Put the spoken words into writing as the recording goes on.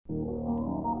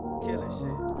Killing shit.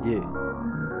 Yeah.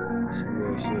 Some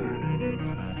real shit.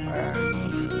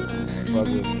 Fuck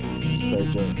with me.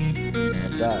 PayDro.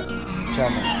 And die.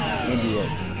 Chama. India.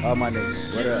 All my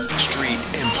niggas. What up? Street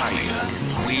Empire.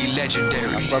 We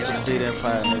legendary. I fuck with Street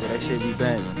Empire, nigga. That shit be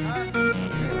banging.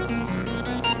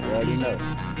 You already know.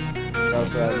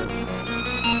 Southside.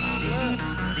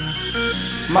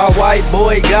 My white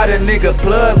boy got a nigga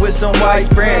plug with some white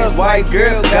friends. White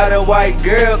girl got a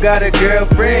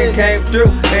girlfriend. Came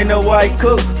through in a white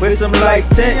coupe with some light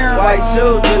tint. White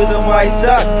shoes with some white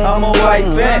socks. I'm a white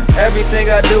fan.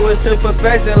 Everything I do is to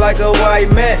perfection like a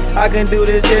white man. I can do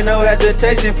this shit, no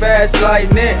hesitation, fast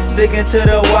lightning. Sticking to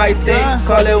the white thing,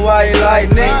 call it white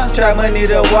lightning. Try money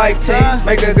the white team,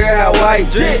 make a girl have white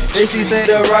dreams. If she say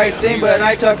the right thing, but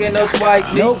I ain't talking no spike.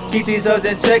 Keep these hoes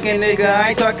in checking, nigga. I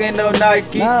ain't talking no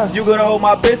Nike. You gonna hold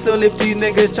my pistol if these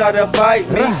niggas try to fight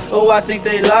me. Oh, I think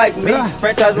they like me.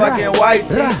 Franchise rockin' white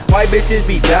tee. White bitches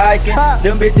be dyking,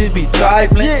 them bitches be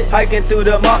trifling. Hiking through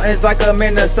the mountains like a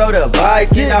Minnesota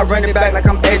Viking. I run it back like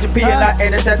I'm Agent P and I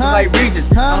intercepting like Regis.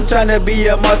 I'm tryna be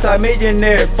a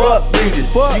multi-millionaire, fuck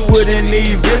Regis. You wouldn't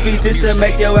need Ricky just to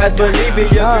make your ass believe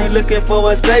it. Yo, she looking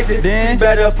for a savior, she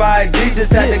better find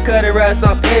Jesus. Had to cut her ass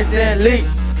off instantly.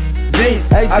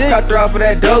 I cut her off of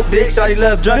that dope dick. Shawty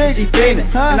love drunk and she fiendin'.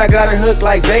 And I got her hooked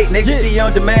like bait, nigga. She on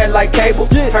demand like cable.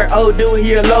 Her old dude,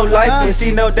 he a low life, and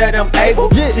she know that I'm able.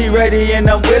 She ready and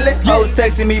I'm willing. Oh,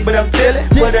 texting me, but I'm chillin'.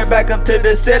 Put her back up to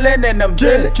the ceiling and I'm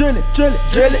drillin'.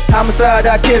 Homicide,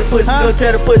 I kill pussy. Go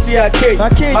tell the pussy I kill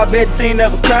you. My bitch seen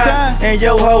never crime, and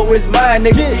your hoe is mine,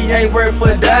 nigga. She ain't worth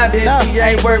a dime, then she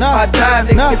ain't worth my time,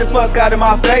 nigga. Get the fuck out of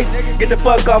my face, get the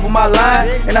fuck off of my line,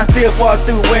 and I still fall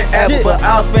through whenever, but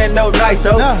I don't spend no nights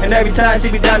though. And every time she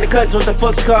be down the cut, what the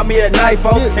fuck she call me a knife,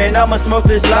 oh. And I'ma smoke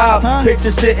this loud.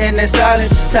 Picture sitting in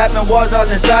silence, tapping walls all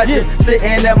inside you.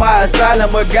 Sitting in my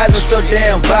asylum where guys were so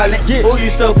damn violent. Ooh, you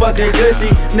so fucking gushy.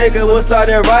 Nigga will start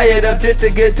a riot up just to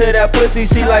get to that pussy.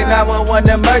 She like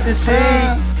 911 emergency.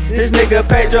 This nigga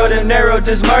PayDro DeNiero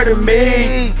just murdered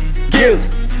me.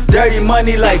 Guilty. Dirty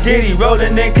money like Diddy,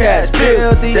 rolling in cash,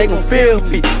 filthy. They gon' feel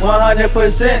me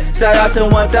 100%. Shout out to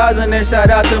 1000 and shout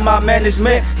out to my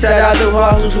management. Shout out to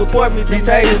all who support me. These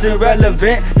haters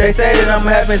irrelevant. They say that I'm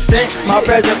having sense. My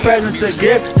presence a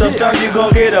gift. So strong you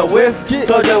gon' get a whiff.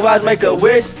 Close your eyes, make a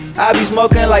wish. I be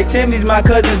smoking like Timmy's. My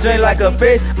cousin drink like a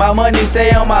fish. My money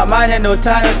stay on my mind and no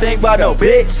time to think about no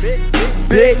bitch.